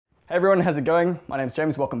Hey everyone, how's it going? My name's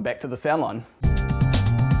James, welcome back to the Soundline.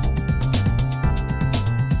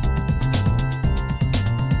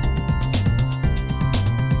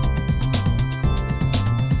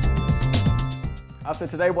 So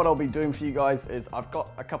today what I'll be doing for you guys is I've got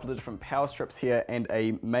a couple of different power strips here and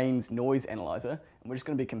a mains noise analyzer, and we're just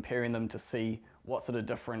going to be comparing them to see what sort of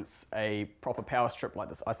difference a proper power strip like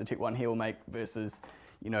this IsoTek one here will make versus,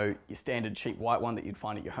 you know, your standard cheap white one that you'd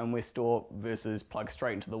find at your homeware store versus plug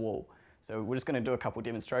straight into the wall. So we're just going to do a couple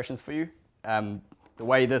demonstrations for you. The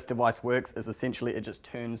way this device works is essentially it just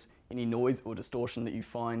turns any noise or distortion that you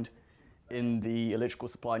find in the electrical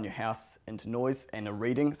supply in your house into noise and a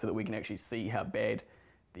reading, so that we can actually see how bad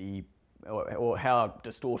or how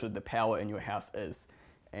distorted the power in your house is.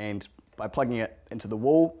 And by plugging it into the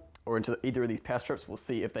wall or into either of these power strips, we'll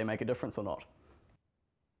see if they make a difference or not.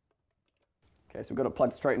 Okay, so we've got it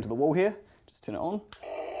plugged straight into the wall here. Just turn it on.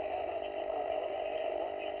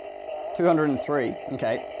 203,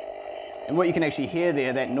 okay. And what you can actually hear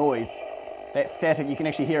there, that noise, that static, you can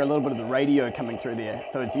actually hear a little bit of the radio coming through there.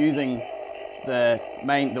 So it's using the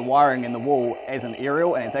wiring in the wall as an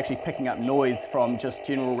aerial, and it's actually picking up noise from just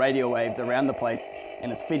general radio waves around the place,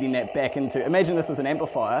 and it's feeding that back into, imagine this was an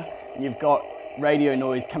amplifier, and you've got radio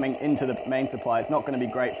noise coming into the main supply. It's not going to be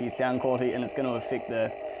great for your sound quality, and it's going to affect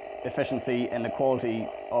the efficiency and the quality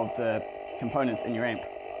of the components in your amp.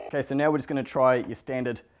 Okay, so now we're just going to try your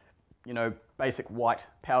standard, you know, basic white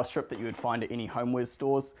power strip that you would find at any homeware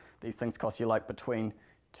stores. These things cost you like between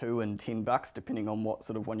 $2 and $10 depending on what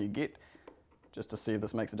sort of one you get, just to see if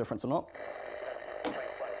this makes a difference or not.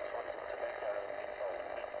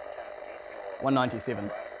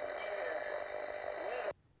 197.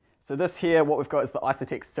 So this here, what we've got is the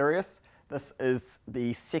IsoTek Sirius. This is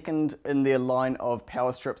the second in their line of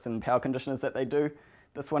power strips and power conditioners that they do.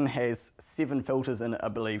 This one has 7 filters in it, I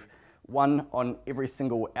believe. One on every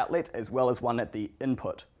single outlet as well as one at the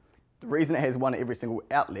input. The reason it has one at every single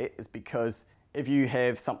outlet is because if you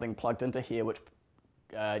have something plugged into here which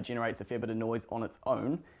generates a fair bit of noise on its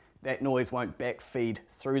own, that noise won't backfeed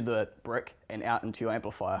through the brick and out into your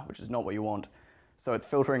amplifier, which is not what you want. So it's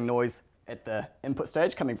filtering noise at the input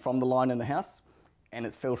stage coming from the line in the house, and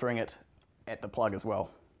it's filtering it at the plug as well.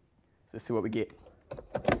 So let's see what we get.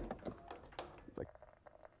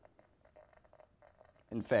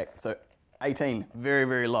 In fact, so 18, very,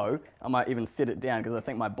 very low. I might even set it down because I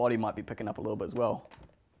think my body might be picking up a little bit as well.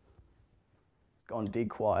 It's gone dead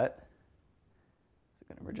quiet. Is it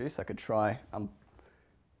going to reduce? I could try,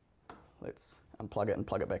 let's unplug it and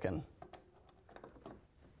plug it back in.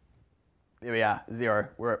 There we are, 0.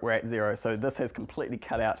 We're at 0. So this has completely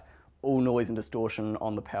cut out all noise and distortion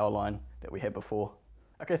on the power line that we had before.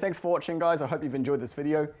 Okay, thanks for watching, guys. I hope you've enjoyed this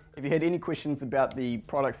video. If you had any questions about the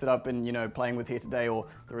products that I've been, playing with here today, or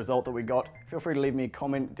the result that we got, feel free to leave me a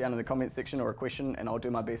comment down in the comment section or a question, and I'll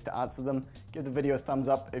do my best to answer them. Give the video a thumbs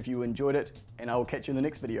up if you enjoyed it, and I will catch you in the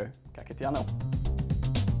next video. Ka kite anō.